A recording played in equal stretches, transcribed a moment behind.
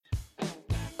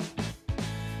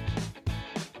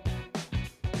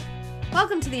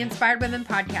Welcome to the Inspired Women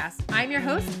Podcast. I'm your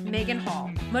host, Megan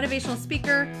Hall, motivational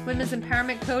speaker, women's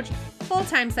empowerment coach,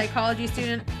 full-time psychology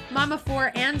student, mom of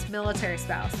four, and military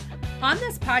spouse. On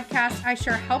this podcast, I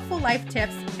share helpful life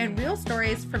tips and real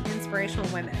stories from inspirational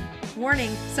women.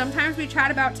 Warning, sometimes we chat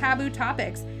about taboo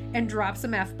topics and drop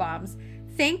some F-bombs.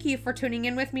 Thank you for tuning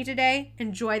in with me today.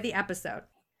 Enjoy the episode.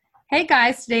 Hey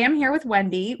guys, today I'm here with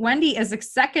Wendi. Wendi is a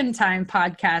second-time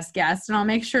podcast guest, and I'll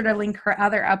make sure to link her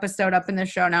other episode up in the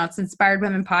show notes,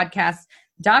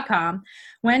 inspiredwomenpodcast.com.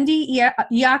 Wendi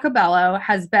Iacobello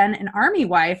has been an Army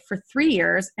wife for 3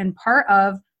 years and part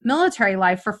of military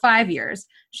life for 5 years.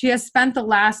 She has spent the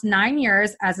last 9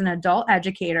 years as an adult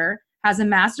educator, has a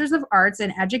Master's of Arts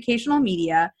in Educational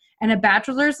Media, and a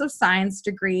Bachelor's of Science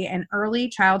degree in Early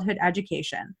Childhood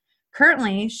Education.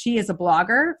 Currently, she is a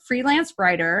blogger, freelance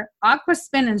writer, aqua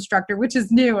spin instructor, which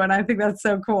is new, and I think that's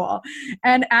so cool,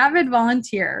 and avid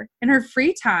volunteer. In her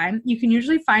free time, you can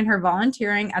usually find her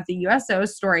volunteering at the USO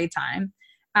Storytime,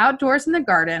 outdoors in the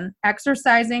garden,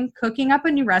 exercising, cooking up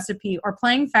a new recipe, or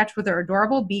playing fetch with her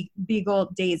adorable beagle,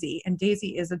 Daisy. And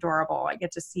Daisy is adorable. I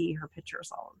get to see her pictures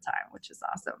all the time, which is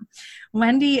awesome.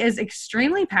 Wendi is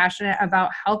extremely passionate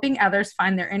about helping others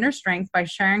find their inner strength by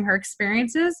sharing her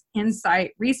experiences,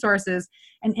 insight, resources,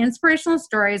 and inspirational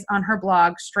stories on her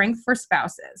blog, Strength for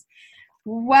Spouses.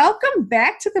 Welcome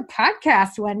back to the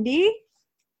podcast, Wendi.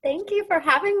 Thank you for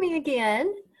having me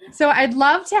again. So I'd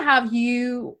love to have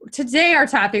you, today our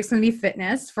topic is going to be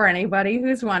fitness for anybody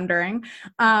who's wondering.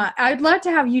 I'd love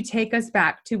to have you take us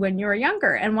back to when you were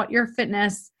younger and what your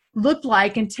fitness looked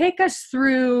like and take us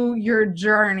through your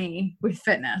journey with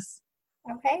fitness.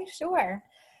 Okay, sure.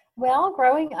 Well,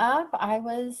 growing up, I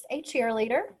was a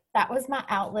cheerleader. That was my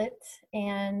outlet.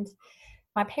 And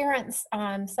my parents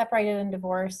separated and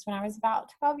divorced when I was about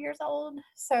 12 years old.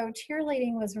 So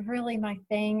cheerleading was really my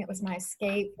thing. It was my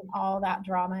escape from all that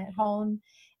drama at home.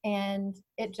 And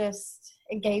it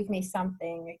gave me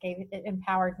something. It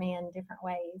empowered me in different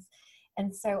ways.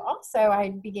 And so also I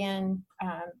began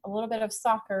a little bit of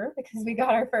soccer because we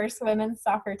got our first women's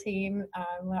soccer team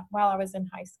while I was in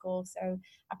high school. So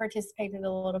I participated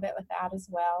a little bit with that as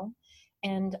well.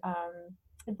 And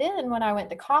then when I went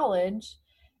to college,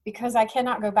 because I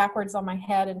cannot go backwards on my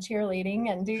head in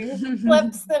cheerleading and do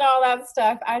flips and all that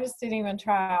stuff, I just didn't even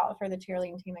try out for the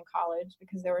cheerleading team in college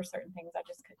because there were certain things I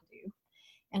just couldn't do.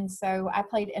 And so I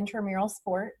played intramural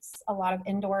sports, a lot of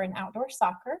indoor and outdoor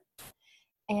soccer.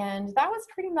 And that was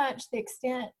pretty much the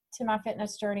extent to my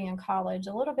fitness journey in college,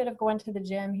 a little bit of going to the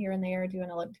gym here and there,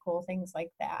 doing elliptical, things like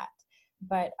that.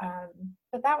 But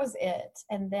that was it.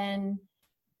 And then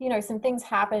some things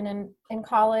happened in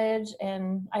college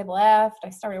and I left. I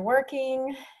started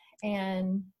working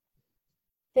and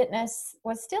fitness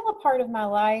was still a part of my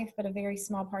life, but a very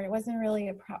small part. It wasn't really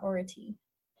a priority.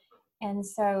 And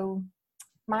so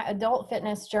my adult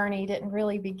fitness journey didn't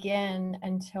really begin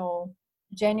until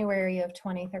January of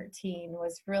 2013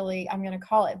 was really, I'm going to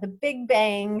call it the big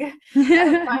bang of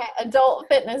my adult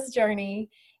fitness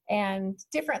journey, and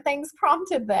different things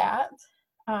prompted that.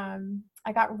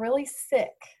 I got really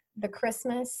sick the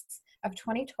Christmas of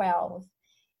 2012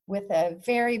 with a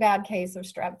very bad case of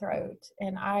strep throat.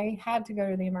 And I had to go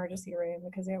to the emergency room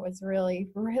because it was really,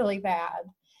 really bad.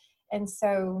 And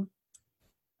so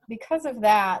because of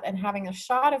that and having a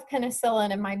shot of penicillin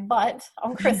in my butt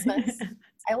on Christmas,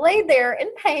 I laid there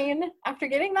in pain after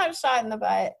getting that shot in the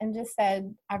butt and just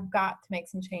said, I've got to make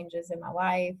some changes in my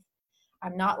life.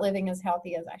 I'm not living as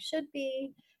healthy as I should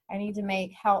be. I need to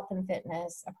make health and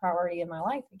fitness a priority in my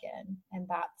life again. And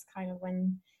that's kind of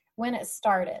when it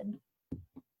started.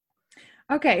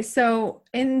 Okay. So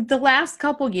in the last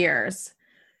couple years,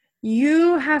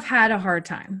 you have had a hard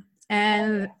time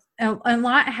and a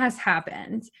lot has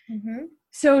happened. Mm-hmm.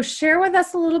 So share with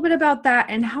us a little bit about that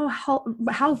and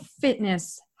how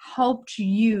fitness helped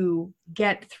you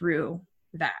get through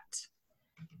that.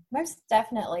 Most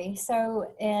definitely.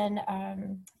 So in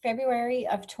February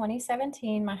of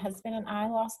 2017, my husband and I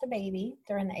lost a baby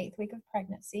during the 8th week of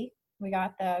pregnancy. We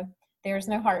got there's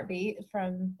no heartbeat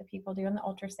from the people doing the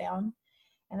ultrasound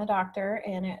and the doctor,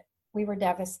 and we were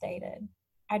devastated.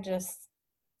 I just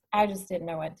didn't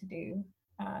know what to do.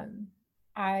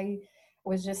 I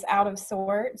was just out of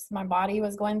sorts. My body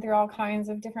was going through all kinds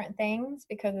of different things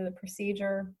because of the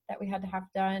procedure that we had to have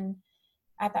done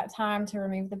at that time to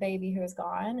remove the baby who was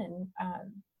gone. And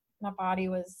my body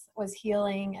was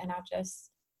healing, and I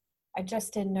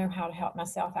just didn't know how to help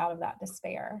myself out of that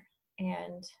despair.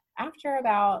 And after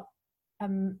about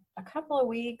a couple of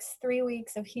weeks, 3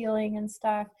 weeks of healing and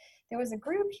stuff, there was a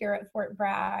group here at Fort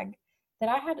Bragg that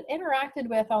I had interacted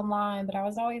with online, but I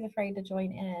was always afraid to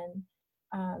join in.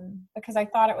 because I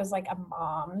thought it was like a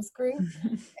mom's group,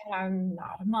 and I'm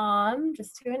not a mom,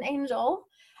 just to an angel.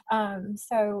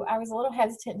 So I was a little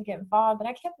hesitant to get involved, but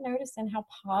I kept noticing how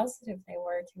positive they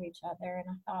were to each other. And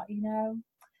I thought,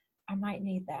 I might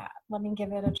need that. Let me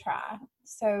give it a try.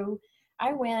 So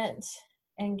I went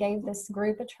and gave this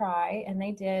group a try, and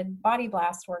they did body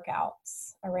blast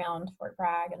workouts around Fort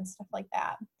Bragg and stuff like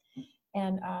that.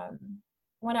 And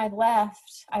when I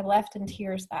left in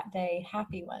tears that day,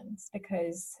 happy ones,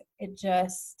 because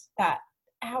that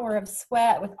hour of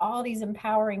sweat with all these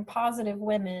empowering, positive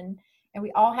women, and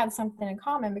we all had something in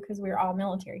common because we were all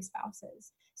military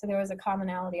spouses. So there was a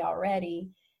commonality already.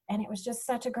 And it was just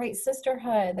such a great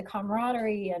sisterhood, the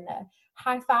camaraderie and the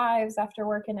high fives after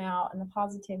working out and the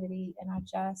positivity. And I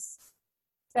just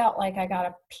felt like I got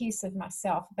a piece of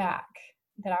myself back,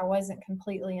 that I wasn't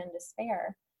completely in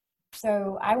despair.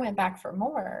 So I went back for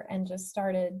more and just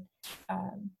started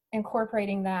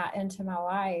incorporating that into my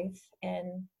life.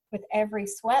 And with every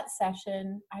sweat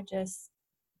session, I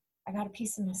got a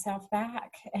piece of myself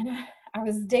back. And I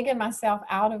was digging myself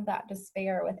out of that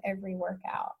despair with every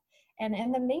workout. And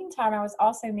in the meantime, I was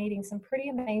also meeting some pretty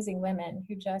amazing women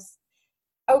who just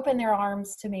opened their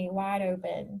arms to me wide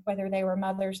open, whether they were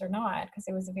mothers or not, because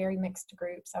it was a very mixed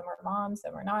group. Some were moms,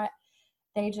 some were not.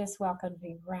 They just welcomed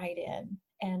me right in.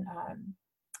 And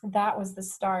that was the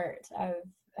start of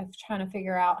trying to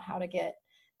figure out how to get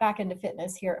back into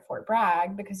fitness here at Fort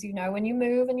Bragg, because, when you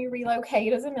move and you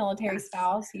relocate as a military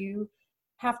spouse, you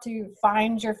have to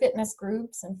find your fitness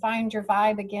groups and find your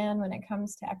vibe again when it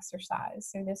comes to exercise.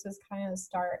 So this was kind of the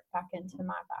start back into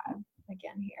my vibe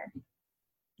again here.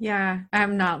 Yeah,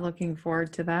 I'm not looking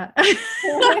forward to that.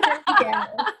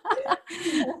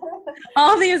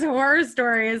 All these horror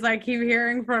stories I keep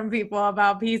hearing from people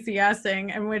about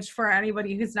PCSing, and which, for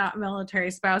anybody who's not a military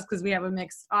spouse, because we have a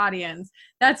mixed audience,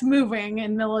 that's moving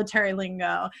in military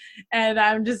lingo. And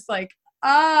I'm just like,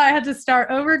 I had to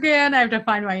start over again. I have to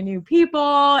find my new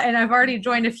people. And I've already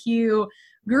joined a few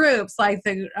groups, like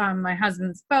my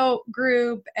husband's boat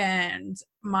group, and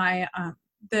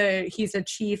he's a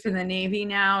chief in the Navy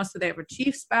now. So they have a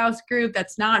chief spouse group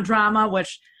that's not drama,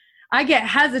 which I get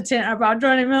hesitant about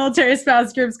joining military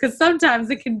spouse groups because sometimes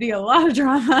it can be a lot of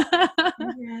drama,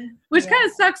 which kind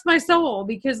of sucks my soul,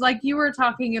 because like you were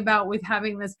talking about with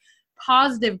having this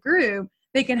positive group,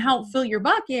 they can help fill your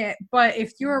bucket. But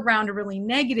if you're around a really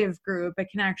negative group, it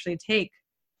can actually take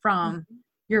from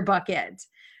your bucket.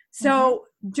 So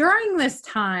during this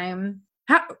time,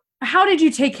 how did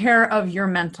you take care of your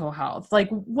mental health? Like,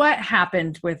 what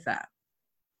happened with that?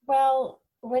 Well,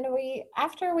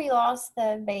 after we lost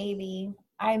the baby,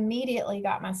 I immediately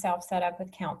got myself set up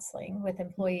with counseling with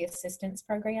employee assistance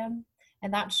program,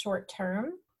 and that's short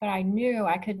term, but I knew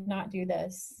I could not do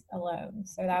this alone.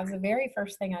 So that was the very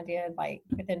first thing I did, like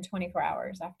within 24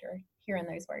 hours after hearing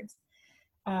those words.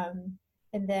 And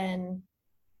then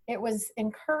it was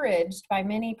encouraged by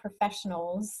many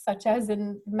professionals, such as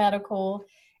in medical,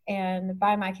 and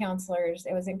by my counselors.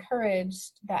 It was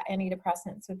encouraged that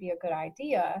antidepressants would be a good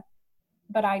idea.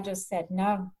 But I just said,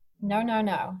 no.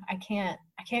 I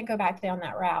can't go back down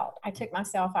that route. I took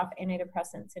myself off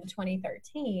antidepressants in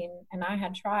 2013, and I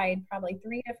had tried probably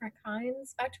 3 different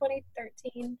kinds by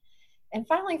 2013 and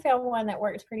finally found one that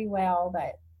worked pretty well,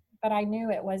 but I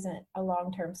knew it wasn't a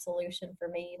long-term solution for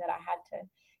me, that I had to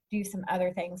do some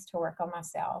other things to work on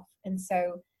myself. And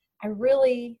so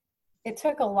it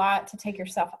took a lot to take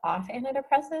yourself off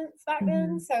antidepressants back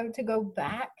then. So to go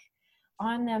back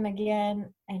on them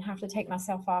again and have to take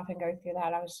myself off and go through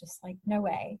that, I was just like, no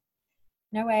way,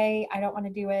 I don't want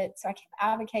to do it. So I kept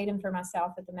advocating for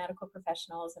myself with the medical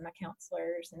professionals and my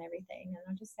counselors and everything. And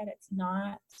I just said, it's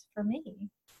not for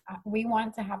me. We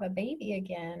want to have a baby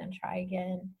again and try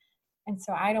again. And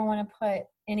so I don't want to put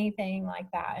anything like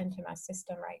that into my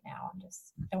system right now. I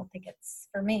just don't think it's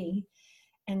for me.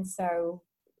 And so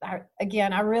I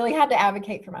really had to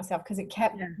advocate for myself, because it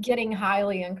kept getting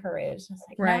highly encouraged. I was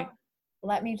like, no,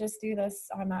 let me just do this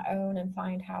on my own and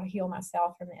find how to heal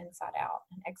myself from the inside out.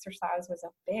 And exercise was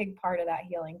a big part of that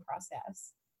healing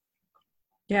process.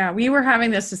 Yeah, we were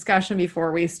having this discussion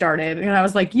before we started, and I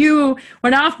was like, you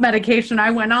went off medication,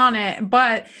 I went on it.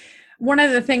 But one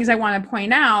of the things I want to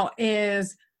point out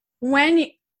is when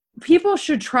people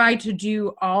should try to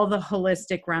do all the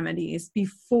holistic remedies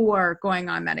before going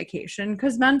on medication,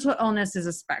 because mental illness is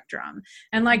a spectrum.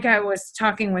 And like I was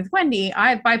talking with Wendi, I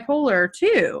have bipolar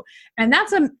too. And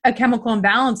that's a chemical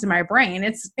imbalance in my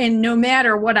brain. And no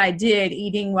matter what I did,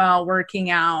 eating well, working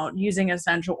out, using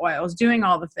essential oils, doing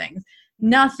all the things,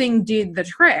 nothing did the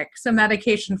trick. So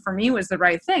medication for me was the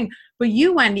right thing. But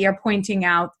you, Wendi, are pointing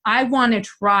out, I want to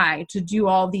try to do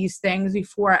all these things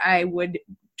before I would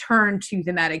turn to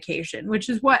the medication, which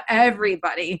is what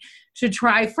everybody should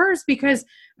try first, because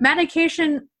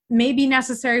medication may be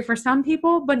necessary for some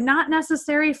people, but not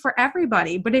necessary for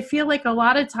everybody. But I feel like a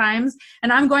lot of times,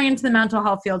 and I'm going into the mental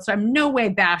health field, so I'm no way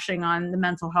bashing on the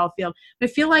mental health field, but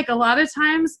I feel like a lot of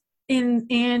times in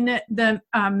the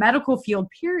medical field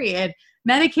period,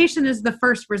 medication is the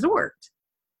first resort.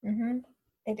 Mm-hmm.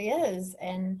 It is.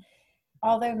 And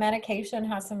although medication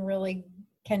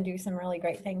can do some really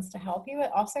great things to help you,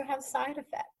 it also has side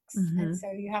effects. Mm-hmm. And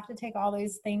so you have to take all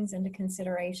those things into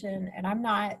consideration. And I'm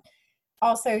not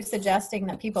also suggesting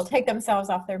that people take themselves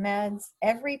off their meds.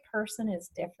 Every person is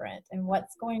different, and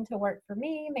what's going to work for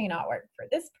me may not work for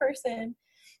this person.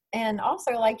 And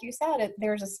also, like you said,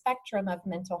 there's a spectrum of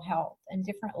mental health and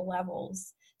different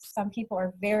levels. Some people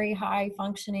are very high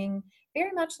functioning,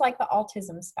 very much like the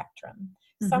autism spectrum.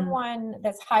 Mm-hmm. Someone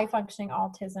that's high functioning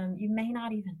autism, you may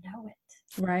not even know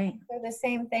it. Right. So the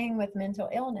same thing with mental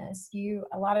illness.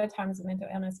 A lot of times with mental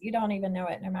illness, you don't even know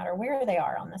it no matter where they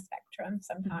are on the spectrum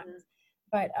sometimes. Mm-hmm.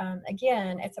 But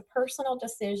again, it's a personal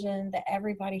decision that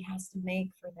everybody has to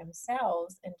make for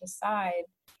themselves and decide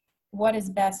what is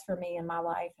best for me in my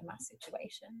life and my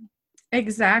situation.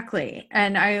 Exactly.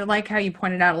 And I like how you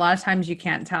pointed out, a lot of times you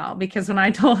can't tell, because when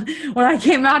I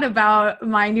came out about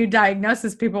my new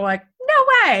diagnosis, people were like, no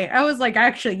way. I was like,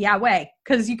 actually, yeah, way.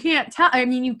 Because you can't tell. I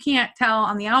mean, you can't tell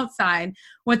on the outside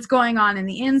what's going on in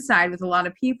the inside with a lot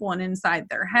of people and inside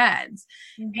their heads.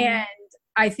 Mm-hmm. And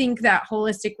I think that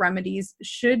holistic remedies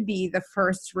should be the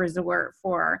first resort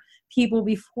for people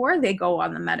before they go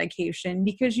on the medication,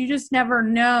 because you just never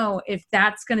know if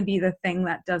that's going to be the thing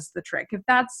that does the trick, if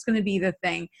that's going to be the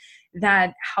thing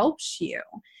that helps you.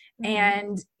 Mm-hmm.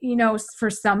 And, you know, for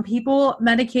some people,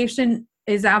 medication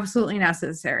is absolutely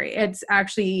necessary. It's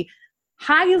actually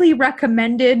highly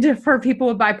recommended for people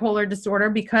with bipolar disorder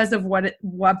because of what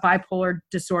bipolar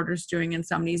disorder is doing in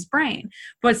somebody's brain.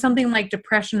 But something like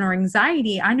depression or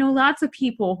anxiety, I know lots of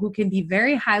people who can be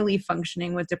very highly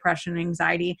functioning with depression and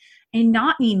anxiety and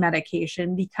not need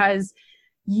medication, because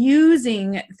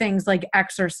using things like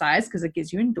exercise, because it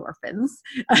gives you endorphins.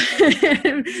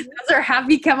 Those are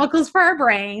happy chemicals for our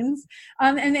brains.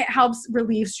 And it helps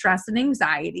relieve stress and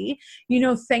anxiety, you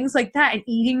know, things like that. And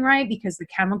eating right, because the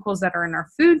chemicals that are in our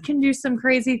food can do some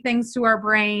crazy things to our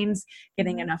brains.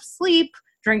 Getting enough sleep,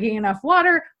 drinking enough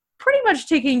water, pretty much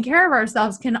taking care of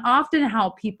ourselves can often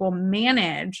help people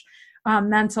manage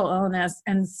mental illness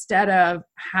instead of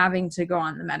having to go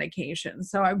on the medication.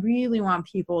 So I really want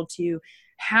people to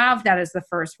have that as the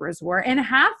first resort and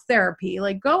have therapy.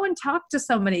 Like, go and talk to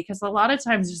somebody, because a lot of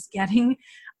times just getting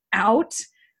out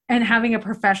and having a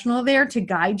professional there to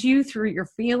guide you through your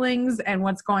feelings and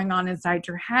what's going on inside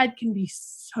your head can be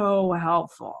so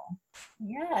helpful.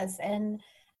 Yes. And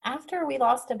after we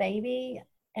lost a baby,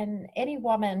 and any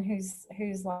woman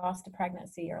who's lost a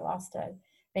pregnancy or lost a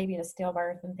baby to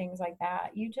stillbirth and things like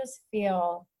that, you just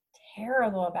feel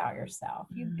terrible about yourself.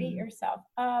 You beat yourself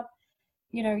up.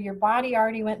 You know, your body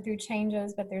already went through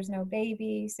changes, but there's no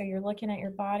baby. So you're looking at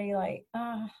your body like,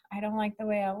 oh, I don't like the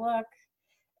way I look.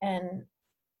 And,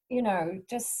 you know,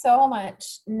 just so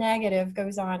much negative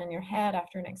goes on in your head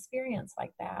after an experience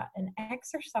like that. And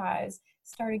exercise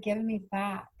started giving me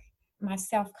back my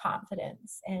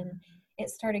self-confidence, and it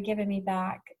started giving me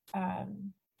back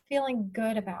feeling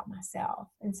good about myself.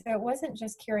 And so it wasn't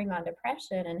just curing my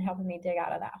depression and helping me dig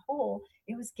out of that hole.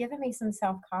 It was giving me some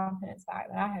self-confidence back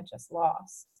that I had just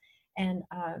lost. And,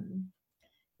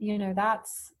 you know,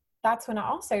 that's when I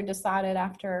also decided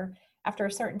after a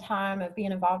certain time of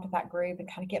being involved with that group and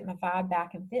kind of getting my vibe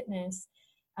back in fitness,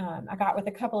 I got with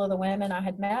a couple of the women I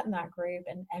had met in that group,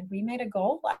 and we made a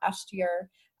goal last year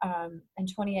in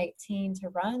 2018 to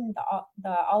run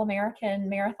the All-American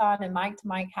Marathon and Mike to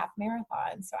Mike half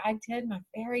marathon. So I did my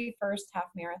very first half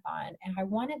marathon, and I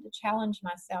wanted to challenge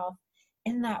myself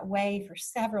in that way for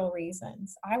several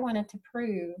reasons. I wanted to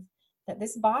prove that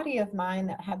this body of mine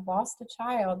that had lost a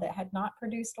child, that had not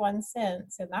produced one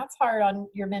since, and that's hard on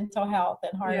your mental health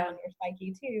and hard on your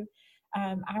psyche too.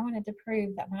 I wanted to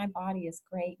prove that my body is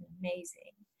great and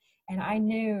amazing. And I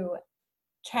knew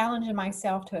challenging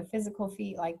myself to a physical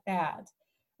feat like that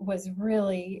was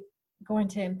really going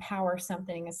to empower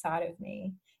something inside of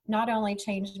me. Not only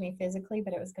changed me physically,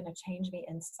 but it was going to change me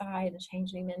inside and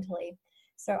change me mentally.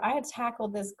 So I had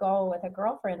tackled this goal with a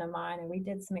girlfriend of mine, and we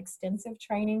did some extensive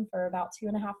training for about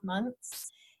 2.5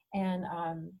 months. And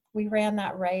we ran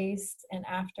that race. And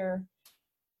after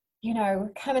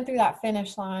coming through that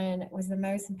finish line was the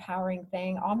most empowering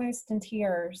thing, almost in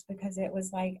tears, because it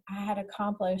was like I had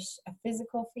accomplished a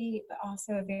physical feat, but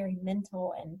also a very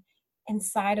mental and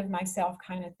inside of myself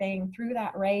kind of thing through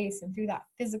that race and through that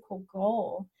physical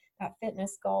goal, that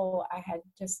fitness goal. I had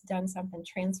just done something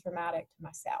transformatic to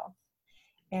myself.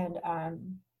 And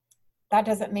that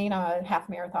doesn't mean I'm a half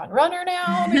marathon runner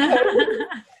now,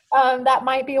 because that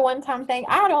might be a one-time thing.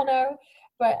 I don't know.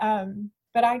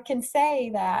 But I can say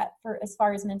that for as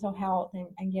far as mental health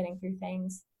and getting through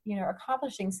things,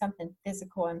 accomplishing something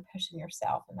physical and pushing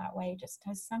yourself in that way just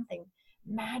does something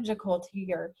magical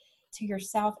to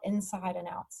yourself inside and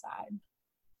outside.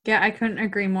 Yeah, I couldn't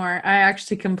agree more. I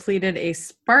actually completed a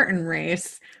Spartan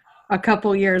race a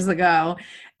couple years ago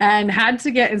and had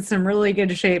to get in some really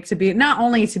good shape to be not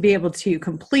only to be able to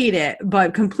complete it,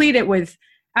 but complete it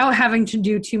without having to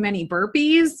do too many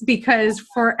burpees, because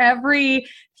for every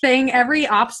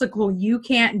obstacle you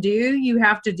can't do, you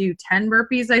have to do 10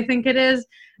 burpees, I think it is.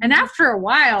 And after a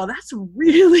while, that's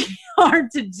really hard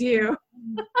to do.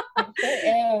 It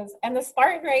sure is. And the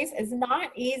Spartan race is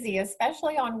not easy,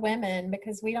 especially on women,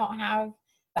 because we don't have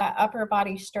that upper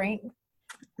body strength.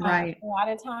 Right. A lot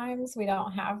of times we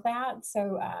don't have that.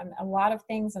 So a lot of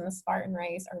things in the Spartan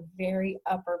race are very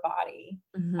upper body.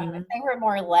 If they were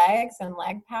more legs and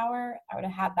leg power, I would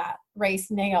have had that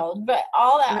race nailed. But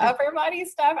all that upper body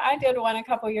stuff, I did one a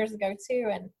couple years ago too.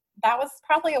 And that was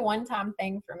probably a one-time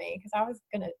thing for me, because I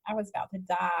was about to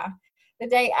die the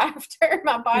day after.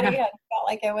 My body had felt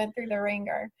like it went through the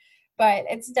ringer. But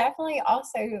it's definitely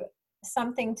also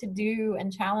something to do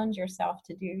and challenge yourself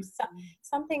to do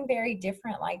something very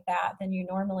different like that than you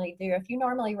normally do. If you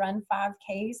normally run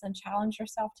 5Ks, and challenge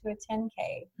yourself to a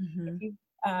 10K. If you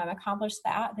accomplish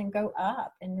that, then go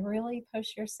up and really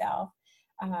push yourself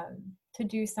to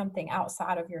do something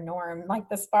outside of your norm. Like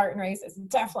the Spartan race is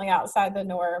definitely outside the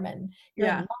norm, and you're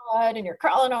in mud and you're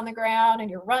crawling on the ground and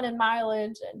you're running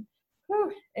mileage, and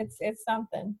it's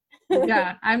something.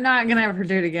 Yeah, I'm not gonna ever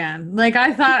do it again. Like,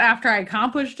 I thought after I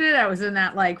accomplished it, I was in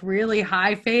that like really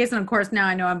high phase. And of course, now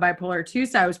I know I'm bipolar too.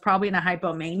 So I was probably in a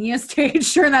hypomania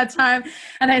stage during that time.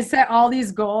 And I set all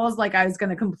these goals, like I was going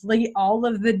to complete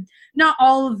not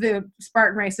all of the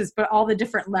Spartan races, but all the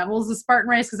different levels of Spartan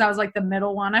race. Cause I was like the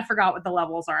middle one. I forgot what the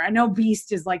levels are. I know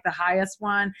Beast is like the highest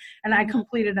one, and I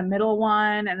completed a middle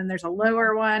one, and then there's a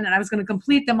lower one, and I was going to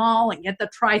complete them all and get the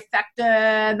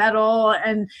trifecta medal.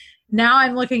 And now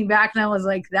I'm looking back and I was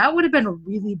like, that would have been a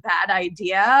really bad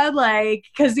idea. Like,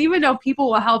 because even though people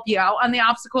will help you out on the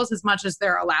obstacles as much as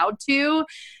they're allowed to,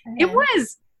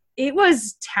 it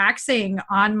was taxing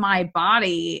on my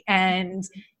body. And,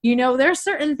 there's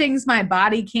certain things my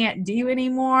body can't do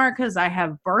anymore because I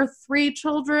have birthed 3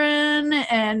 children.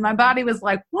 And my body was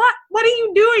like, what are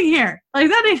you doing here? Like,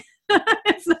 that ain't,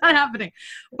 it's not happening.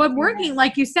 But working,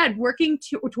 like you said,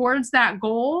 towards that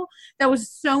goal, that was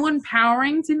so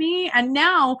empowering to me. And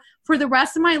now for the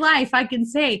rest of my life, I can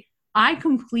say I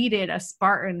completed a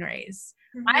Spartan race.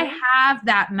 I have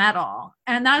that medal,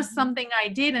 and that's something I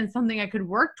did and something I could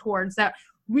work towards that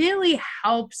really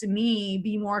helps me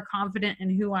be more confident in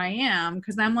who I am,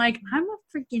 because I'm like, I'm a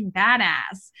freaking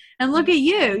badass. And look at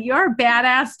you. You're a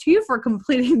badass too for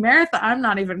completing marathon. I'm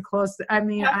not even close. I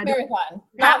mean, half marathon,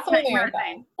 not full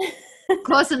marathon.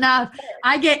 Close enough.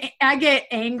 I get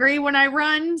angry when I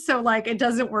run, so like it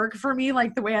doesn't work for me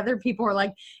like the way other people are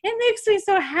like, it makes me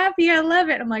so happy, I love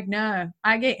it. I'm like, no,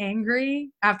 I get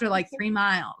angry after like 3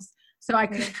 miles. So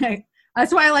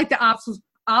that's why I like the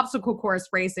obstacle course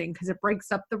racing, because it breaks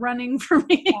up the running for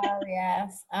me. Oh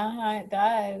yes, it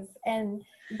does. And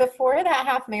before that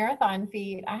half marathon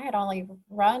feat, I had only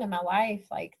run in my life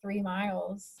like 3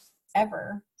 miles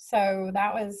ever. So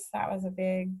that was a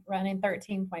big run. In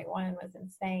 13.1 was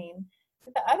insane.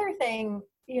 But the other thing,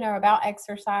 about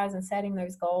exercise and setting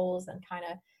those goals and kind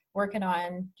of working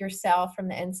on yourself from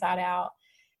the inside out,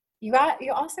 you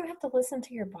also have to listen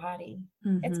to your body.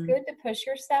 It's good to push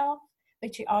yourself,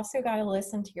 but you also got to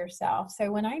listen to yourself. So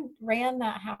when I ran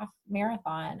that half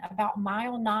marathon, about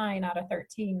mile 9 out of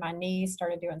 13, my knees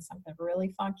started doing something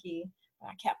really funky.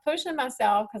 I kept pushing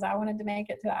myself because I wanted to make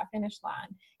it to that finish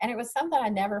line. And it was something I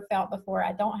never felt before.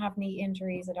 I don't have knee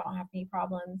injuries. I don't have knee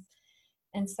problems.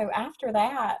 And so after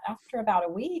that, after about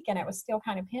a week, and it was still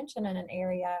kind of pinching in an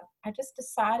area, I just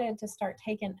decided to start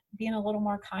being a little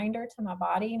more kinder to my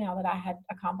body now that I had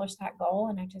accomplished that goal.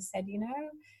 And I just said,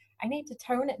 I need to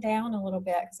tone it down a little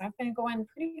bit, because I've been going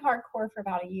pretty hardcore for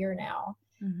about a year now.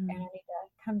 And I need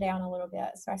to come down a little bit.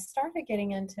 So I started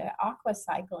getting into aqua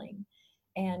cycling.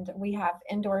 And we have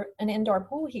an indoor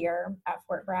pool here at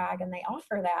Fort Bragg, and they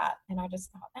offer that. And I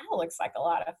just thought, that looks like a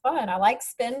lot of fun. I like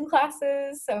spin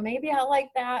classes, so maybe I like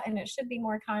that, and it should be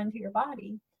more kind to your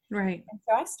body. Right. And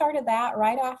so I started that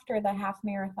right after the half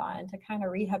marathon to kind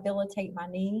of rehabilitate my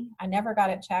knee. I never got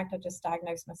it checked. I just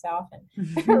diagnosed myself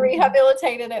and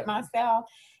rehabilitated it myself.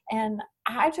 And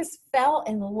I just fell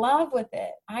in love with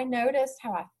it. I noticed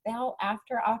how I felt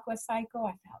after Aquacycle.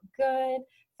 I felt good,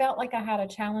 felt like I had a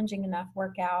challenging enough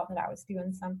workout that I was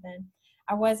doing something.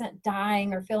 I wasn't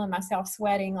dying or feeling myself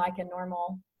sweating like in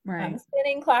normal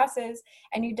spinning classes.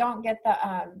 And you don't get the,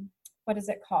 what is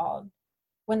it called?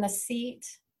 When the seat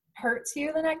hurts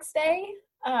you the next day.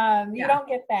 You don't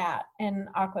get that in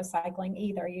aquacycling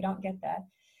either. You don't get the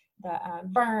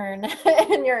burn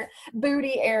in your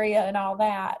booty area and all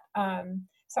that.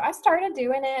 So I started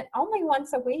doing it only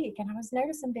once a week, and I was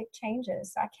noticing big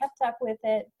changes. So I kept up with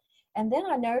it. And then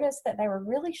I noticed that they were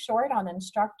really short on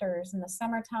instructors in the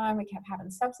summertime. We kept having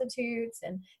substitutes,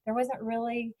 and there wasn't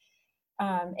really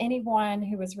anyone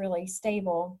who was really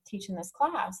stable teaching this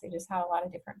class. They just had a lot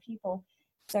of different people.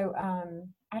 So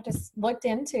I just looked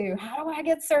into, how do I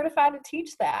get certified to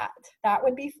teach that? That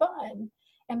would be fun.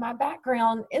 And my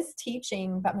background is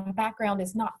teaching, but my background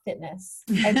is not fitness.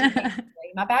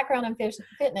 My background in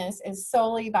fitness is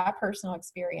solely by personal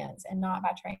experience and not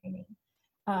by training.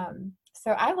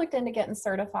 So I looked into getting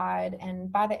certified,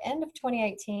 and by the end of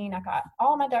 2018, I got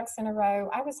all my ducks in a row.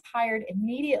 I was hired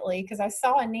immediately because I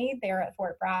saw a need there at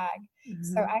Fort Bragg.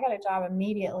 So I got a job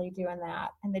immediately doing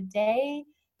that. And the day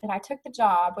that I took the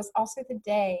job was also the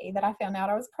day that I found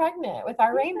out I was pregnant with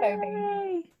our rainbow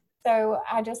baby. So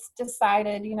I just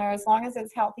decided, as long as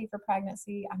it's healthy for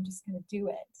pregnancy, I'm just going to do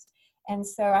it. And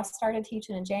so I started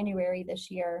teaching in January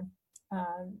this year.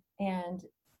 And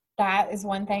that is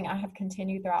one thing I have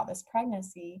continued throughout this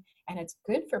pregnancy. And it's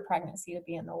good for pregnancy to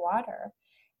be in the water.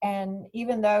 And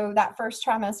even though that first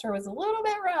trimester was a little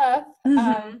bit rough,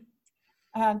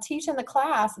 teaching the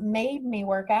class made me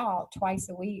work out twice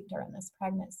a week during this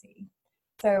pregnancy.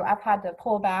 So I've had to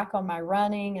pull back on my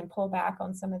running and pull back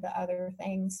on some of the other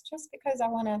things just because I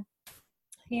want to,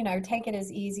 take it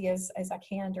as easy as I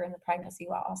can during the pregnancy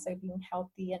while also being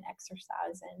healthy and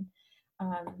exercising.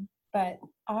 But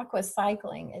aqua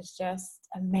cycling is just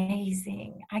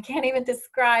amazing. I can't even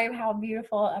describe how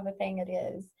beautiful of a thing it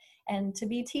is. And to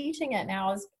be teaching it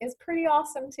now is pretty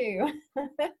awesome too.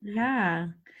 Yeah.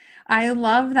 I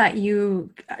love that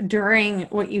during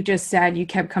what you just said, you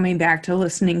kept coming back to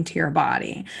listening to your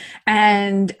body.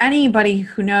 And anybody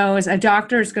who knows, a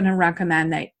doctor is going to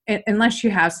recommend that, unless you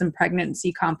have some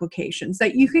pregnancy complications,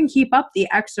 that you can keep up the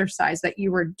exercise that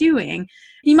you were doing.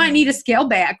 You might need to scale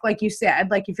back, like you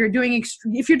said. Like if you're doing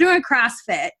a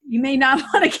CrossFit, you may not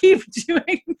want to keep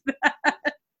doing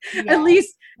that. Yeah. At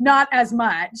least not as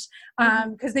much,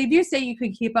 because they do say you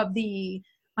could keep up the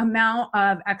amount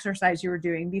of exercise you were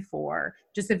doing before.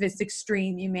 Just if it's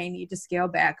extreme, you may need to scale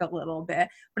back a little bit.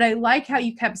 But I like how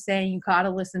you kept saying you got to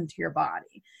listen to your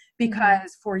body,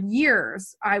 because for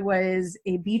years I was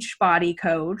a beach body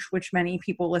coach, which many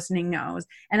people listening knows,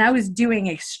 and I was doing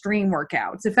extreme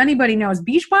workouts. If anybody knows,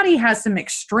 Beachbody has some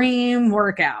extreme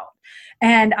workout.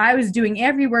 And I was doing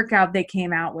every workout they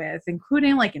came out with,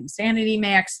 including like Insanity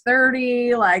Max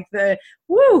 30, but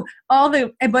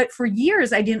for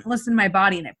years I didn't listen to my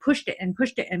body, and I pushed it and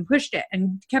pushed it and pushed it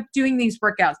and kept doing these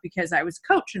workouts because I was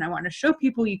coach and I wanted to show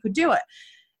people you could do it.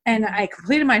 And I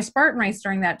completed my Spartan race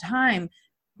during that time,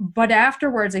 but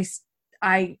afterwards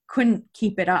I couldn't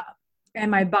keep it up. And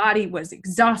my body was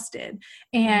exhausted.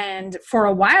 And for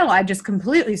a while, I just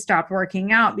completely stopped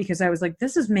working out because I was like,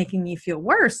 this is making me feel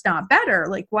worse, not better.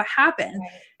 Like, what happened?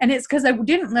 Right. And it's because I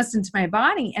didn't listen to my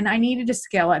body, and I needed to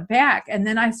scale it back. And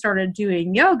then I started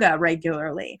doing yoga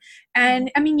regularly. And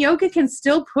I mean, yoga can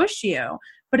still push you,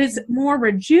 but it's more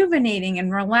rejuvenating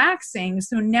and relaxing.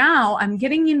 So now I'm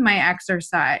getting in my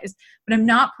exercise, but I'm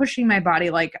not pushing my body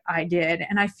like I did.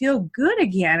 And I feel good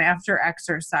again after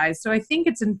exercise. So I think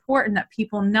it's important that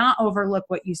people not overlook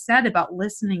what you said about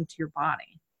listening to your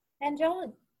body. And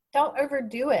don't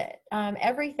overdo it.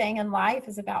 Everything in life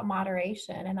is about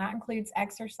moderation, and that includes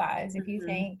exercise. If you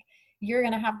think you're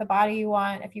going to have the body you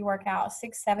want, if you work out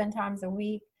 6-7 times a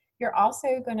week, you're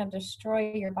also going to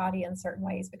destroy your body in certain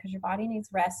ways, because your body needs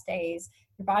rest days.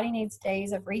 Your body needs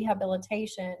days of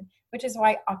rehabilitation, which is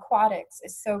why aquatics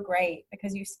is so great,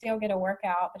 because you still get a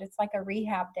workout, but it's like a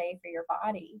rehab day for your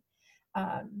body.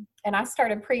 And I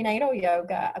started prenatal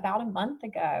yoga about a month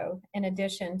ago, in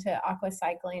addition to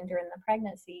aquacycling during the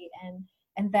pregnancy.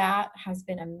 And that has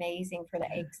been amazing for the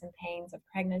aches and pains of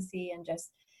pregnancy and just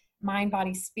mind,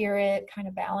 body, spirit, kind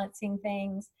of balancing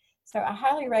things. So I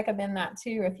highly recommend that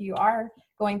too. If you are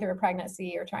going through a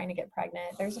pregnancy or trying to get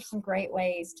pregnant, those are some great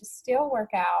ways to still work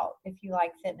out if you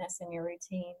like fitness in your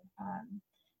routine.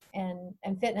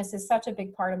 And fitness is such a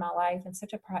big part of my life and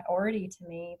such a priority to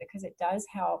me because it does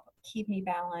help keep me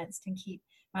balanced and keep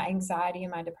my anxiety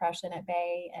and my depression at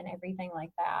bay and everything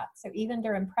like that. So even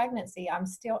during pregnancy, I'm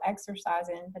still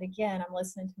exercising, but again, I'm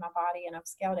listening to my body and I've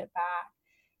scaled it back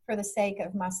for the sake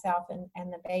of myself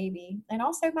and the baby, and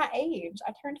also my age.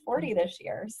 I turned 40 this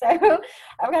year. So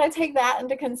I've got to take that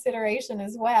into consideration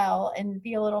as well and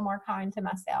be a little more kind to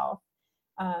myself.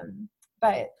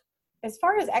 But as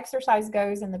far as exercise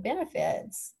goes and the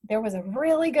benefits, there was a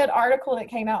really good article that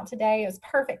came out today. It was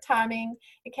perfect timing.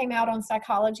 It came out on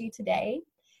Psychology Today.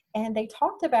 And they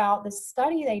talked about the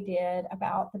study they did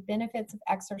about the benefits of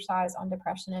exercise on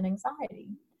depression and anxiety.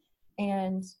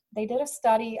 And they did a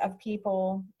study of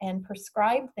people and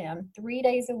prescribed them 3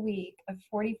 days a week of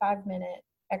 45-minute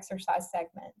exercise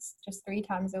segments, just 3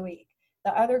 times a week.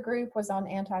 The other group was on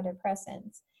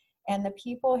antidepressants. And the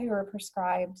people who were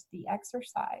prescribed the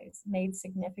exercise made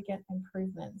significant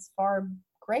improvements, far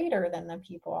greater than the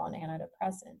people on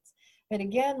antidepressants. But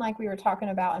again, like we were talking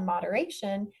about in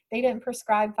moderation, they didn't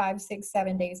prescribe 5, 6,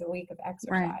 7 days a week of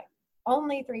exercise, right.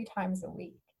 Only 3 times a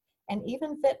week. And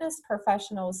even fitness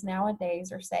professionals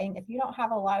nowadays are saying if you don't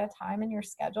have a lot of time in your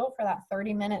schedule for that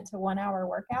 30-minute to 1-hour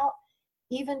workout,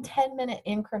 even 10-minute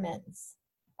increments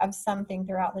of something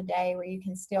throughout the day where you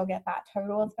can still get that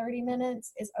total of 30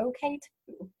 minutes is okay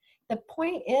too. The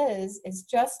point is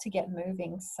just to get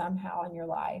moving somehow in your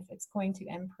life. It's going to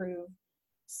improve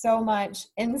so much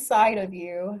inside of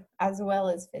you as well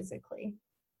as physically.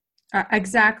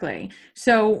 Exactly.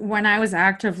 So when I was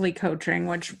actively coaching,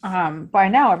 which by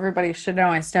now everybody should know,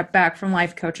 I stepped back from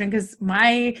life coaching because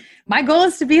my goal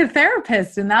is to be a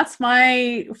therapist, and that's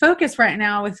my focus right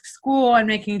now with school and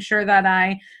making sure that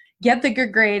I get the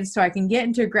good grades so I can get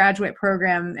into a graduate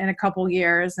program in a couple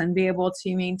years and be able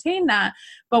to maintain that.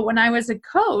 But when I was a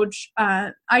coach,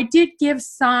 I did give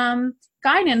some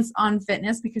guidance on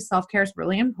fitness because self-care is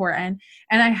really important.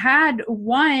 And I had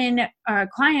one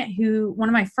client one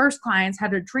of my first clients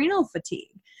had adrenal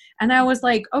fatigue. And I was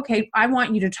like, okay, I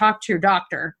want you to talk to your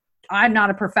doctor. I'm not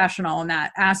a professional in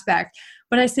that aspect.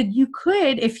 But I said, you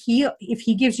could, if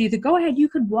he gives you the go ahead, you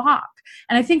could walk.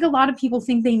 And I think a lot of people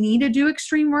think they need to do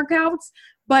extreme workouts,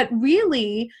 but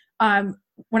really,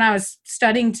 when I was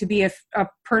studying to be a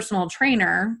personal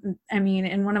trainer, I mean,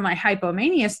 in one of my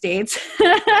hypomania states,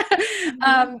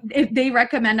 they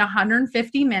recommend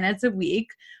 150 minutes a week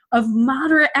of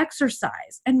moderate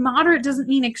exercise. And moderate doesn't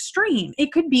mean extreme.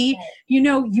 It could be,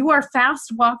 you are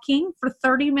fast walking for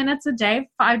 30 minutes a day,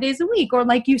 5 days a week. Or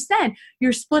like you said,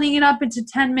 you're splitting it up into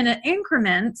 10-minute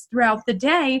increments throughout the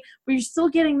day, but you're still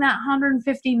getting that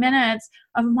 150 minutes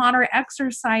of moderate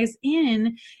exercise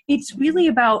in. It's really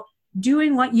about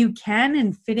doing what you can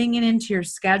and fitting it into your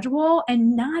schedule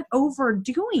and not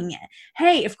overdoing it.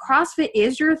 Hey, if CrossFit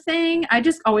is your thing, I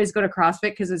just always go to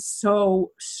CrossFit because it's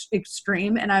so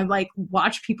extreme and I like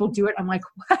watch people do it. I'm like,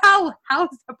 wow, how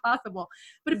is that possible?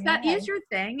 But if that is your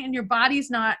thing and your body's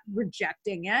not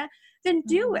rejecting it, then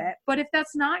do it. But if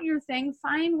that's not your thing,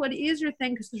 find what is your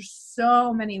thing, because there's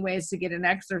so many ways to get an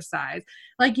exercise.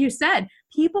 Like you said,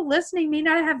 people listening may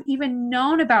not have even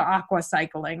known about aqua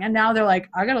cycling. And now they're like,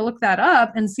 I got to look that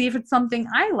up and see if it's something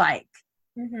I like.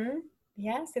 Mm-hmm.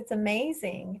 Yes, it's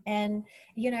amazing. And,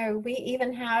 we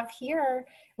even have here,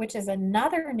 which is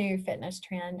another new fitness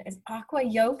trend, is aqua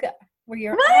yoga, where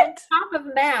you're on top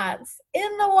of mats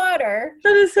in the water.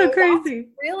 That is so crazy.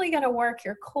 That's really going to work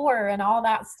your core and all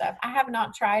that stuff. I have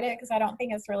not tried it because I don't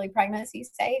think it's really pregnancy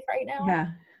safe right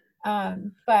now. Yeah.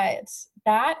 But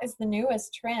that is the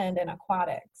newest trend in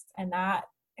aquatics, and that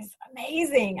is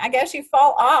amazing. I guess you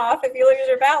fall off if you lose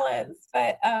your balance,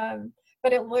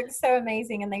 but it looks so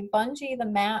amazing. And they bungee the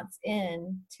mats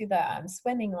in to the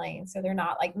swimming lane, so they're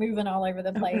not like moving all over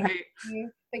the place. Right.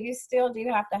 But you still do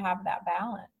have to have that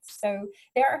balance. So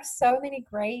there are so many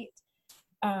great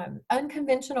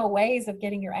unconventional ways of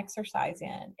getting your exercise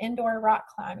in. Indoor rock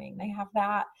climbing, they have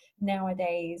that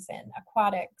nowadays, and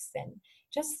aquatics, and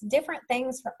just different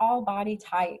things for all body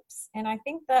types. And I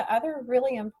think the other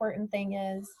really important thing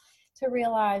is to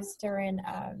realize during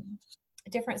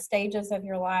different stages of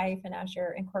your life and as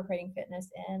you're incorporating fitness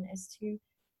in, is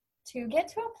to get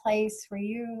to a place where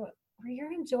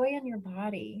you're enjoying your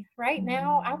body. Right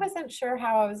now, I wasn't sure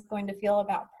how I was going to feel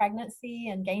about pregnancy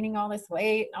and gaining all this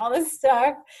weight and all this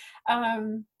stuff.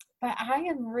 But I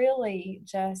am really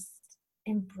just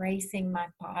embracing my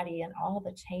body and all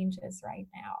the changes right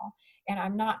now. And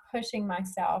I'm not pushing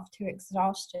myself to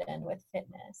exhaustion with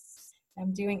fitness.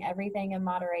 I'm doing everything in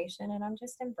moderation, and I'm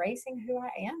just embracing who I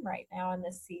am right now in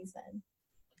this season.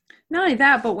 Not only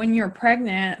that, but when you're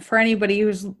pregnant, for anybody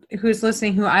who's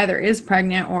listening who either is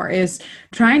pregnant or is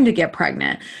trying to get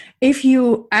pregnant, if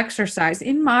you exercise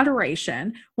in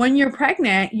moderation, when you're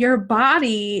pregnant, your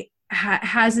body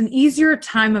has an easier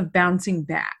time of bouncing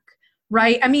back.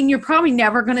 Right. I mean, you're probably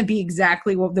never going to be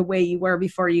exactly the way you were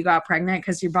before you got pregnant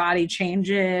because your body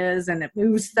changes and it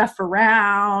moves stuff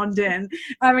around. And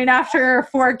I mean, after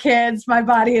 4 kids, my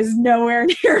body is nowhere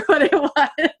near what it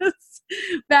was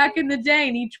back in the day,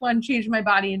 and each one changed my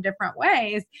body in different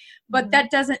ways. But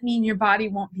that doesn't mean your body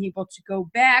won't be able to go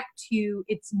back to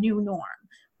its new norm.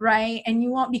 Right. And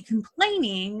you won't be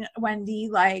complaining, Wendi,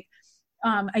 like,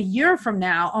 a year from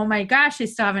now, oh my gosh, I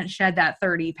still haven't shed that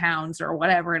 30 pounds or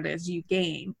whatever it is you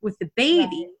gain with the baby,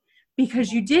 right,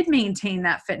 because you did maintain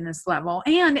that fitness level,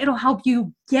 and it'll help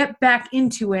you get back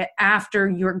into it after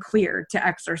you're cleared to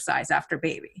exercise after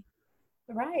baby.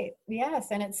 Right. Yes.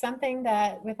 And it's something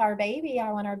that with our baby,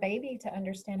 I want our baby to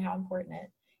understand how important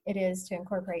it is to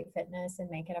incorporate fitness and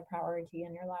make it a priority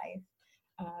in your life.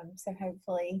 So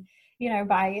hopefully,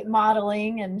 by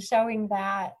modeling and showing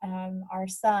that, our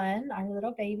son, our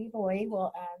little baby boy,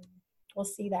 will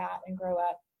see that and grow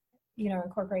up,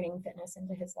 incorporating fitness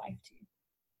into his life too.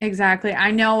 Exactly.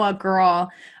 I know a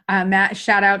girl,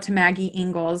 shout out to Maggie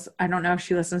Ingalls. I don't know if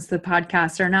she listens to the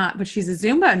podcast or not, but she's a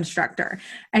Zumba instructor.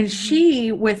 And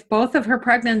she, with both of her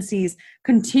pregnancies,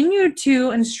 continued to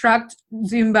instruct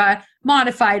Zumba,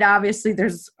 modified. Obviously,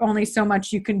 there's only so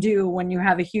much you can do when you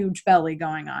have a huge belly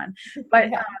going on.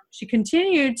 But she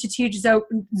continued to teach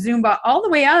Zumba all the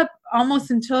way up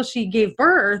almost until she gave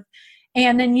birth.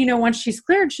 And then, once she's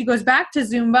cleared, she goes back to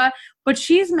Zumba. But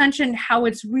she's mentioned how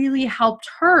it's really helped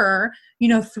her,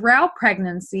 throughout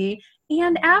pregnancy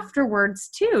and afterwards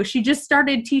too. She just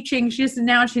started teaching.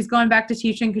 Now she's going back to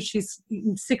teaching because she's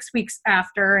 6 weeks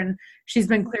after, and she's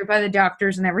been cleared by the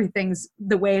doctors and everything's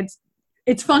the way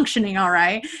it's functioning all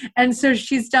right. And so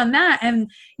she's done that.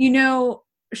 And,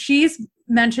 she's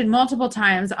mentioned multiple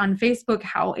times on Facebook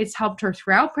how it's helped her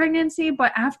throughout pregnancy,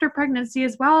 but after pregnancy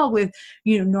as well, with,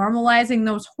 normalizing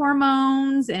those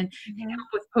hormones and help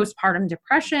with postpartum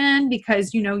depression,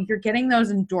 because, you're getting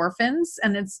those endorphins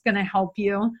and it's going to help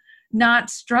you not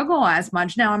struggle as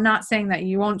much. Now, I'm not saying that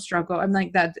you won't struggle. I'm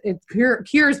like that it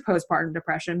cures postpartum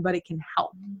depression, but it can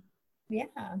help. Yeah,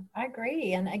 I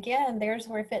agree. And again, there's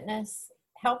where fitness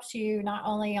helps you not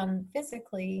only on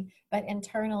physically, but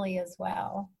internally as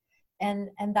well. And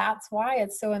that's why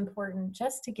it's so important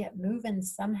just to get moving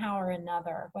somehow or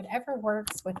another, whatever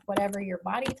works with whatever your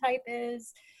body type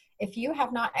is. If you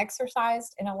have not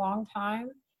exercised in a long time,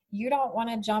 you don't want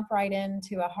to jump right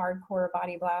into a hardcore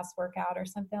body blast workout or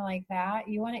something like that.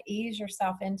 You want to ease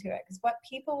yourself into it, because what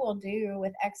people will do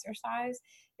with exercise,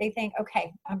 they think,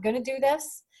 okay, I'm going to do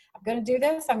this. I'm going to do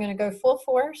this. I'm going to go full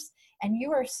force. And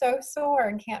you are so sore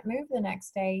and can't move the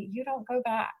next day, you don't go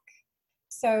back.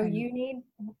 So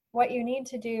what you need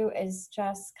to do is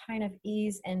just kind of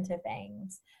ease into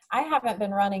things. I haven't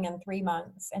been running in 3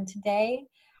 months. And today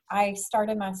I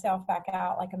started myself back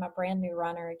out like I'm a brand new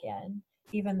runner again,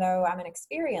 even though I'm an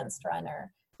experienced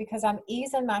runner, because I'm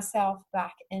easing myself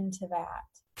back into that.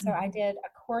 So I did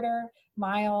a 1/4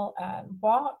 mile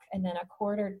walk, and then a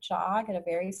 1/4 jog at a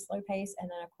very slow pace, and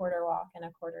then a 1/4 walk and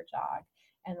a 1/4 jog,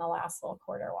 and the last little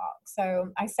 1/4 walk.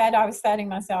 So I said I was setting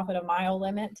myself at a mile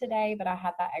limit today, but I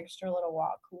had that extra little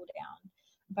walk cool down.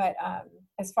 But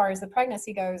as far as the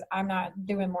pregnancy goes, I'm not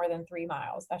doing more than 3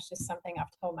 miles. That's just something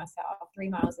I've told myself. 3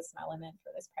 miles is my limit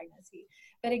for this pregnancy.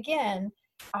 But again,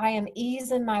 I am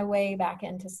easing my way back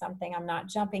into something. I'm not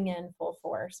jumping in full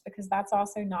force, because that's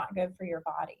also not good for your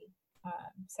body.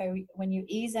 So when you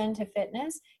ease into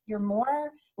fitness, you're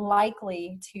more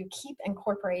likely to keep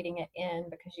incorporating it in,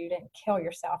 because you didn't kill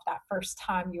yourself that first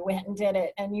time you went and did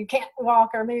it and you can't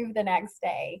walk or move the next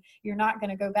day. You're not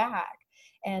going to go back.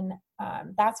 And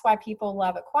that's why people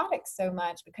love aquatics so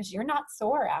much, because you're not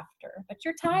sore after, but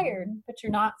you're tired, but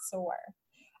you're not sore.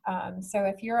 So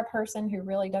if you're a person who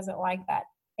really doesn't like that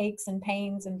aches and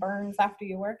pains and burns after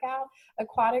you work out,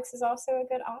 aquatics is also a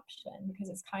good option, because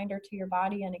it's kinder to your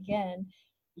body. And again,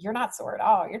 you're not sore at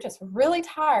all. You're just really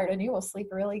tired, and you will sleep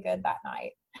really good that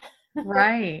night.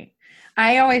 Right.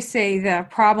 I always say the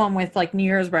problem with like New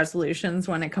Year's resolutions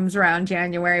when it comes around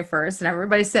January 1st and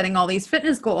everybody's setting all these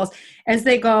fitness goals, as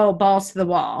they go balls to the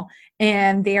wall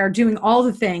and they are doing all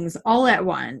the things all at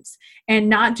once and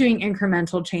not doing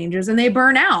incremental changes, and they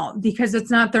burn out because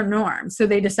it's not their norm. So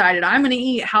they decided, I'm going to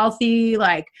eat healthy,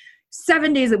 like,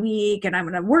 7 days a week and I'm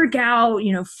going to work out,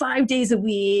 5 days a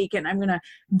week and I'm going to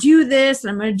do this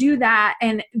and I'm going to do that.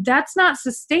 And that's not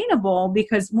sustainable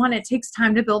because one, it takes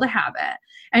time to build a habit.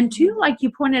 And two, like you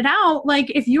pointed out, like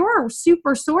if you're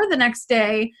super sore the next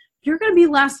day, you're going to be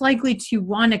less likely to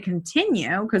want to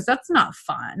continue because that's not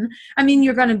fun. I mean,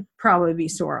 you're going to probably be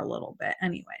sore a little bit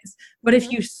anyways. But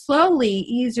if you slowly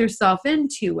ease yourself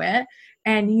into it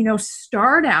and,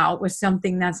 start out with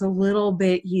something that's a little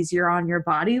bit easier on your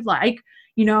body, like,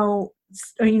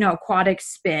 aquatic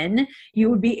spin, you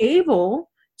would be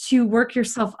able to work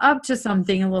yourself up to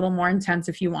something a little more intense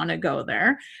if you want to go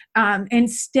there,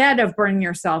 instead of burning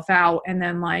yourself out. And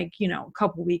then a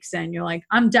couple weeks in, you're like,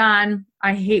 I'm done.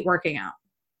 I hate working out.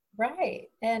 Right.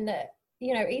 And,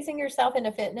 easing yourself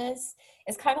into fitness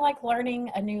is kind of like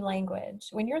learning a new language.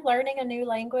 When you're learning a new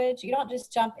language, you don't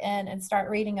just jump in and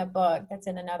start reading a book that's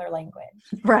in another language.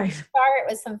 Right. You start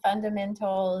with some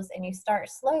fundamentals and you start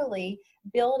slowly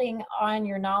building on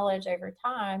your knowledge over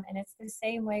time. And it's the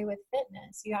same way with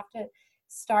fitness. You have to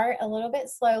start a little bit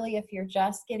slowly if you're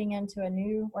just getting into a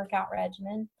new workout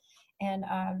regimen. And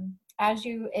as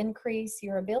you increase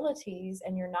your abilities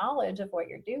and your knowledge of what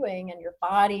you're doing and your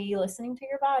body, listening to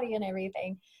your body and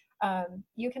everything,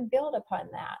 you can build upon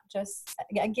that. Just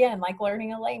again, like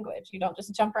learning a language. You don't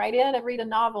just jump right in and read a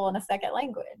novel in a second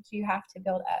language. You have to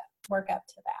work up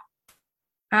to that.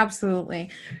 Absolutely.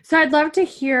 So I'd love to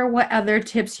hear what other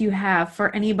tips you have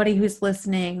for anybody who's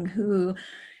listening who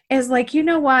is like, you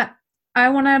know what, I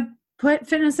want to put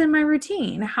fitness in my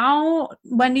routine. How,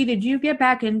 Wendi, did you get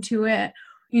back into it?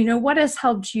 What has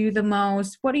helped you the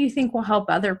most? What do you think will help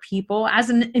other people? As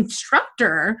an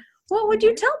instructor, what would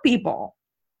you tell people?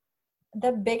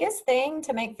 The biggest thing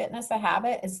to make fitness a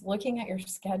habit is looking at your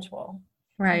schedule.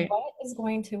 Right. What is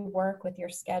going to work with your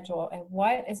schedule and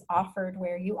what is offered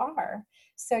where you are?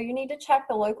 So you need to check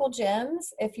the local gyms.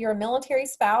 If you're a military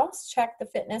spouse, check the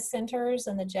fitness centers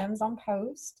and the gyms on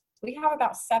post. We have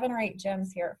about 7 or 8 gyms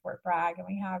here at Fort Bragg, and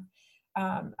we have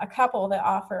a couple that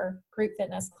offer group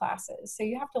fitness classes. So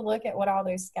you have to look at what all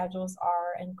those schedules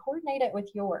are and coordinate it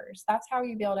with yours. That's how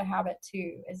you build a habit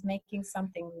too, is making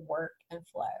something work and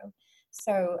flow.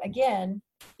 So again,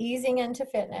 easing into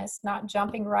fitness, not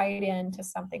jumping right into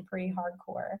something pretty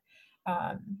hardcore.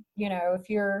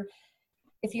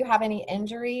 If you have any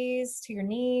injuries to your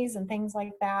knees and things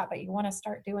like that, but you want to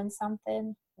start doing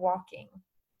something,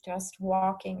 just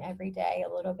walking every day,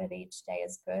 a little bit each day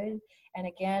is good. And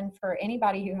again, for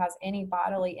anybody who has any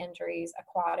bodily injuries,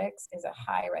 aquatics is a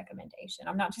high recommendation.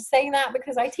 I'm not just saying that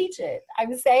because I teach it.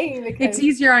 I'm saying because it's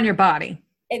easier on your body.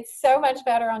 It's so much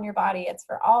better on your body. It's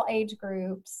for all age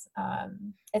groups.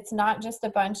 It's not just a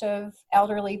bunch of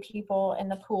elderly people in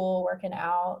the pool working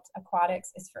out.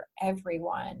 Aquatics is for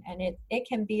everyone. And it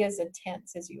can be as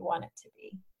intense as you want it to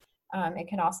be. It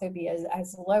can also be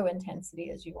as low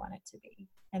intensity as you want it to be.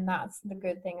 And that's the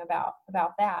good thing about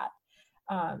that.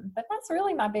 But that's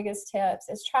really my biggest tips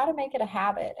is try to make it a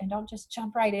habit and don't just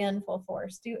jump right in full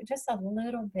force. Do just a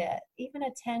little bit, even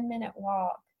a 10-minute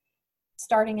walk,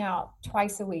 starting out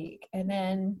twice a week. And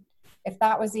then if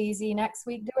that was easy, next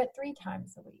week, do it 3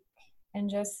 times a week and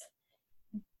just,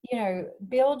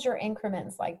 build your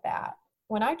increments like that.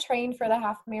 When I trained for the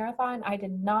half marathon, I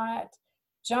did not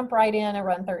jump right in and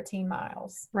run 13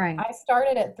 miles. Right. I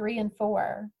started at 3 and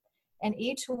 4. And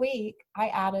each week I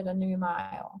added a new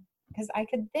mile because I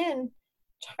could then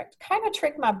kind of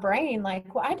trick my brain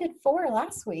like, well, I did 4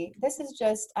 last week. This is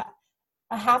just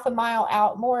a half a mile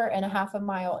out more and a half a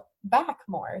mile back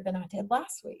more than I did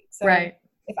last week. So right.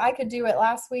 If I could do it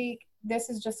last week,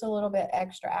 this is just a little bit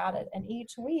extra added. And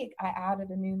each week I added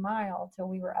a new mile till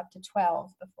we were up to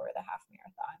 12 before the half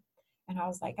marathon. And I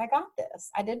was like, I got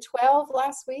this. I did 12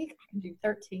 last week. I can do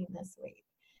 13 this week.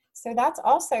 So that's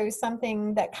also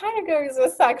something that kind of goes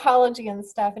with psychology and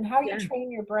stuff and how you train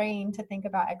your brain to think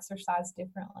about exercise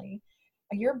differently.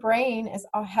 Your brain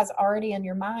has already, and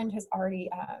your mind has already,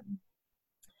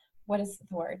 what is the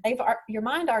word? Your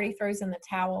mind already throws in the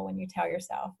towel when you tell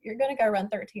yourself, you're going to go run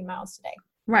 13 miles today.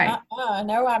 Right.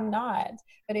 No, I'm not.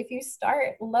 But if you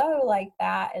start low like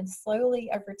that and slowly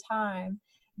over time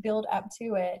build up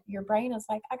to it, your brain is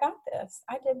like, I got this.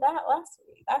 I did that last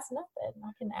week. That's nothing.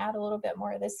 I can add a little bit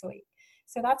more this week.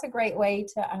 So that's a great way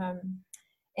to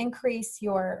increase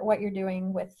what you're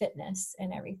doing with fitness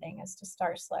and everything, is to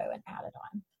start slow and add it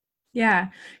on. Yeah.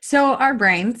 So our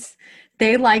brains,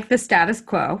 they like the status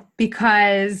quo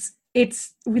because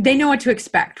they know what to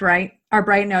expect, right? Our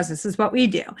brain knows this is what we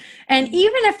do. And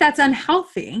even if that's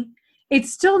unhealthy, it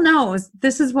still knows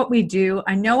this is what we do.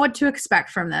 I know what to expect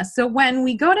from this. So when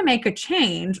we go to make a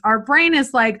change, our brain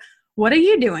is like, what are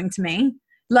you doing to me?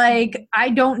 Like, I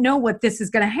don't know what this is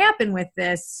going to happen with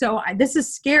this. So this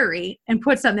is scary, and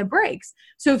puts on the brakes.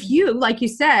 So if you, like you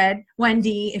said,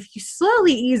 Wendi, if you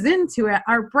slowly ease into it,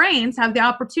 our brains have the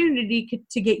opportunity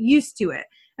to get used to it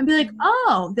and be like,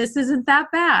 oh, this isn't that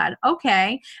bad.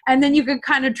 Okay. And then you can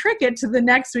kind of trick it to the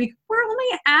next week. We're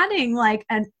only adding like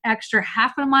an extra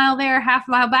half a mile there, half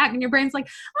a mile back. And your brain's like,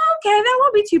 oh, okay, that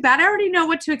won't be too bad. I already know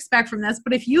what to expect from this.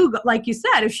 But if you, like you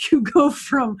said, if you go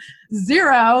from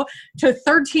 0 to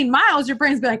 13 miles, your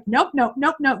brain's be like, nope, nope,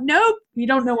 nope, nope, nope. You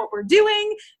don't know what we're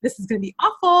doing. This is going to be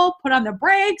awful. Put on the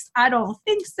brakes. I don't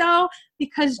think so,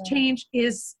 because change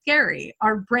is scary.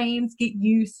 Our brains get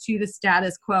used to the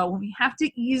status quo. When we have to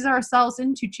ease ourselves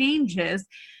into changes,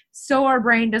 so our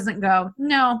brain doesn't go,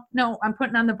 no, I'm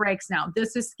putting on the brakes now.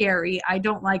 This is scary. I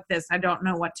don't like this. I don't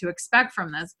know what to expect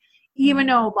from this. Even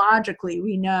though logically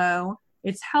we know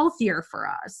it's healthier for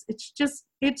us. It's just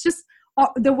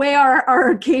the way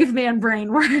our caveman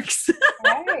brain works.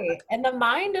 Right. And the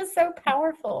mind is so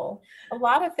powerful. A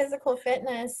lot of physical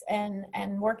fitness and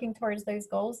working towards those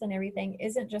goals and everything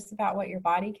isn't just about what your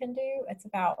body can do. It's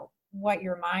about what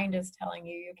your mind is telling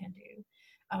you can do.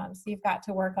 So you've got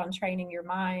to work on training your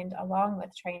mind along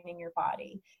with training your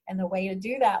body. And the way to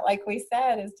do that, like we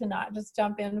said, is to not just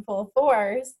jump in full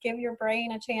force. Give your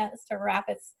brain a chance to wrap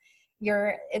its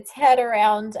head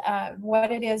around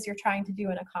what it is you're trying to do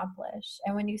and accomplish.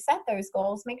 And when you set those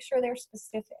goals, make sure they're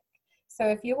specific. So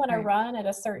if you want to run at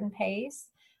a certain pace,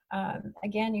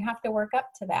 again, you have to work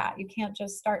up to that. You can't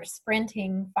just start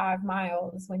sprinting 5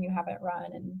 miles when you haven't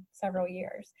run in several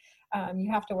years.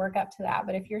 You have to work up to that.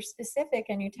 But if you're specific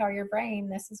and you tell your brain,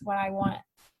 this is what I want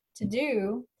to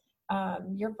do,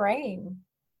 your brain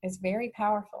is very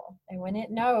powerful. And when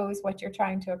it knows what you're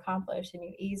trying to accomplish and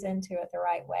you ease into it the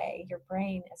right way, your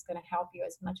brain is going to help you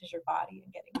as much as your body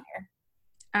in getting there.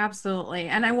 Absolutely.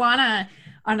 And I want to,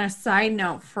 on a side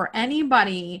note, for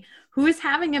anybody who is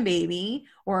having a baby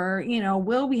or,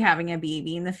 will be having a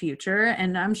baby in the future,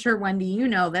 and I'm sure, Wendi, you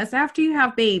know this, after you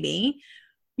have baby,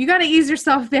 you got to ease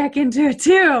yourself back into it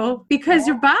too, because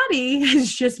your body has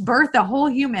just birthed a whole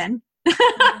human.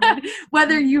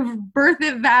 Whether you birth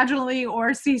it vaginally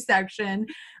or C-section,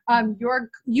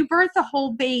 you birth a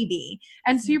whole baby.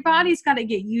 And so your body's got to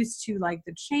get used to like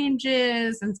the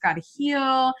changes, and it's got to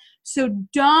heal. So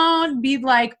don't be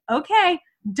like, okay,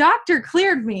 doctor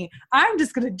cleared me, I'm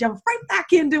just going to jump right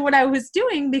back into what I was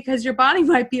doing, because your body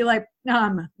might be like,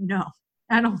 no,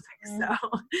 I don't think so.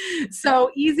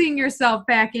 So easing yourself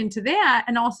back into that,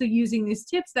 and also using these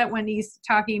tips that Wendi's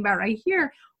talking about right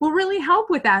here, will really help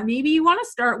with that. Maybe you want to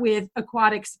start with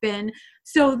aquatic spin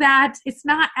so that it's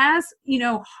not as,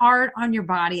 hard on your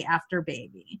body after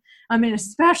baby. I mean,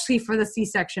 especially for the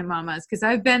C-section mamas, because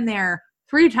I've been there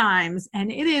 3 times,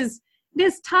 and it is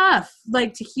tough,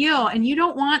 like, to heal. And you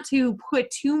don't want to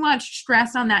put too much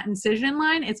stress on that incision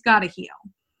line. It's got to heal.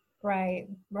 Right.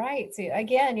 So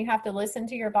again, you have to listen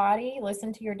to your body,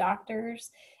 listen to your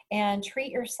doctors, and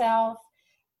treat yourself.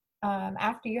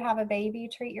 After you have a baby,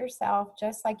 treat yourself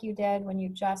just like you did when you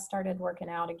just started working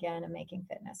out again and making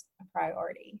fitness a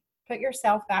priority. Put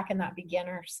yourself back in that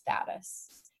beginner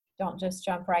status. Don't just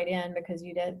jump right in because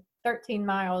you did 13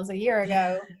 miles a year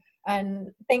ago and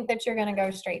think that you're going to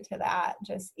go straight to that.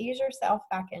 Just ease yourself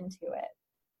back into it.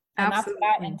 And Absolutely.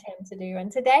 That's what I intend to do.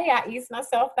 And today I eased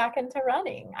myself back into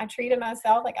running. I treated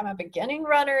myself like I'm a beginning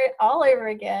runner all over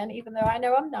again, even though I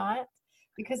know I'm not,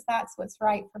 because that's what's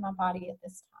right for my body at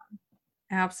this time.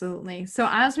 Absolutely. So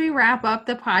as we wrap up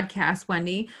the podcast,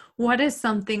 Wendi, what is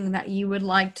something that you would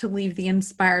like to leave the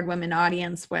Inspired Women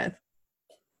audience with?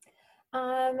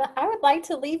 I would like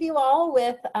to leave you all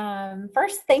with,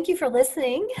 first, thank you for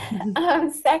listening.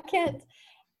 Second,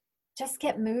 just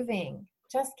get moving.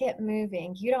 Just get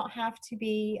moving. You don't have to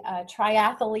be a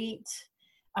triathlete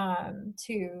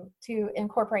to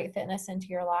incorporate fitness into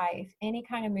your life. Any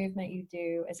kind of movement you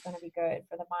do is going to be good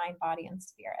for the mind, body, and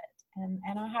spirit.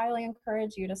 And I highly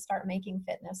encourage you to start making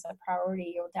fitness a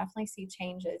priority. You'll definitely see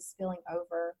changes spilling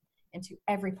over into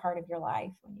every part of your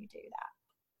life when you do that.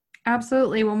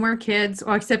 Absolutely. When we're kids,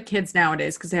 well, except kids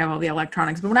nowadays because they have all the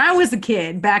electronics. But when I was a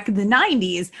kid back in the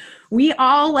 90s, we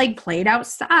all played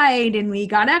outside and we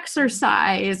got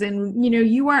exercise, and,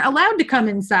 you weren't allowed to come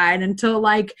inside until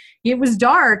it was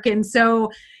dark. And so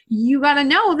you got to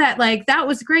know that that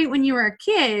was great when you were a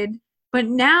kid. But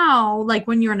now,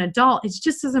 when you're an adult, it's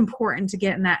just as important to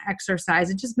get in that exercise.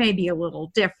 It just may be a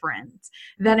little different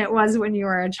than it was when you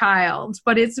were a child.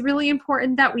 But it's really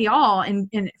important that we all, and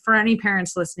for any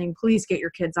parents listening, please get your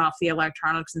kids off the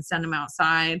electronics and send them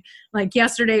outside.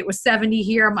 Yesterday, it was 70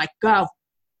 here. I'm like, go.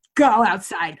 go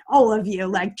outside, all of you,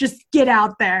 like just get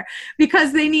out there,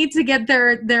 because they need to get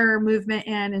their movement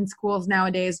in, and schools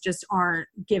nowadays just aren't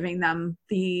giving them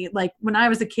the, like when I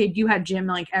was a kid, you had gym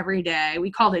like every day.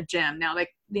 We called it gym. Now they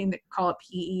call it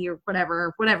PE or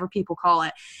whatever people call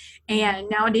it. And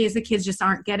nowadays the kids just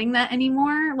aren't getting that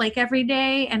anymore, like every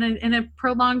day and in a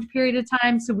prolonged period of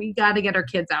time. So we got to get our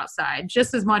kids outside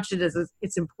just as much as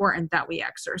it's important that we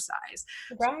exercise.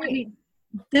 Right. So, I mean,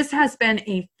 this has been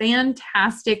a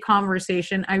fantastic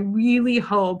conversation. I really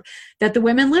hope that the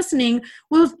women listening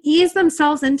will ease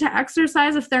themselves into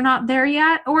exercise if they're not there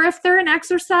yet, or if they're in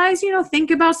exercise,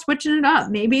 think about switching it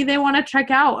up. Maybe they want to check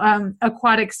out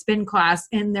aquatic spin class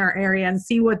in their area and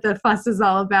see what the fuss is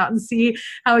all about and see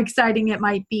how exciting it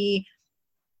might be.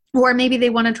 Or maybe they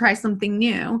want to try something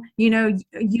new.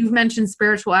 You've mentioned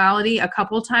spirituality a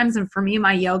couple times. And for me,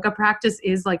 my yoga practice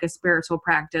is like a spiritual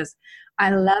practice.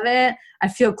 I love it. I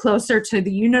feel closer to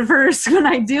the universe when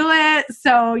I do it.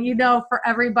 So, for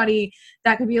everybody,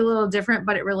 that could be a little different,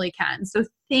 but it really can. So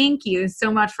thank you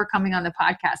so much for coming on the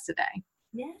podcast today.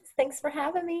 Yes, thanks for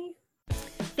having me.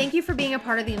 Thank you for being a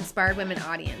part of the Inspired Women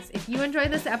audience. If you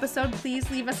enjoyed this episode, please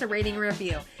leave us a rating and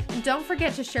review. And don't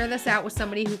forget to share this out with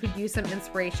somebody who could use some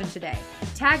inspiration today.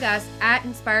 Tag us at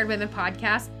Inspired Women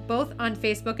Podcast, both on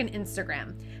Facebook and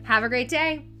Instagram. Have a great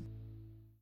day.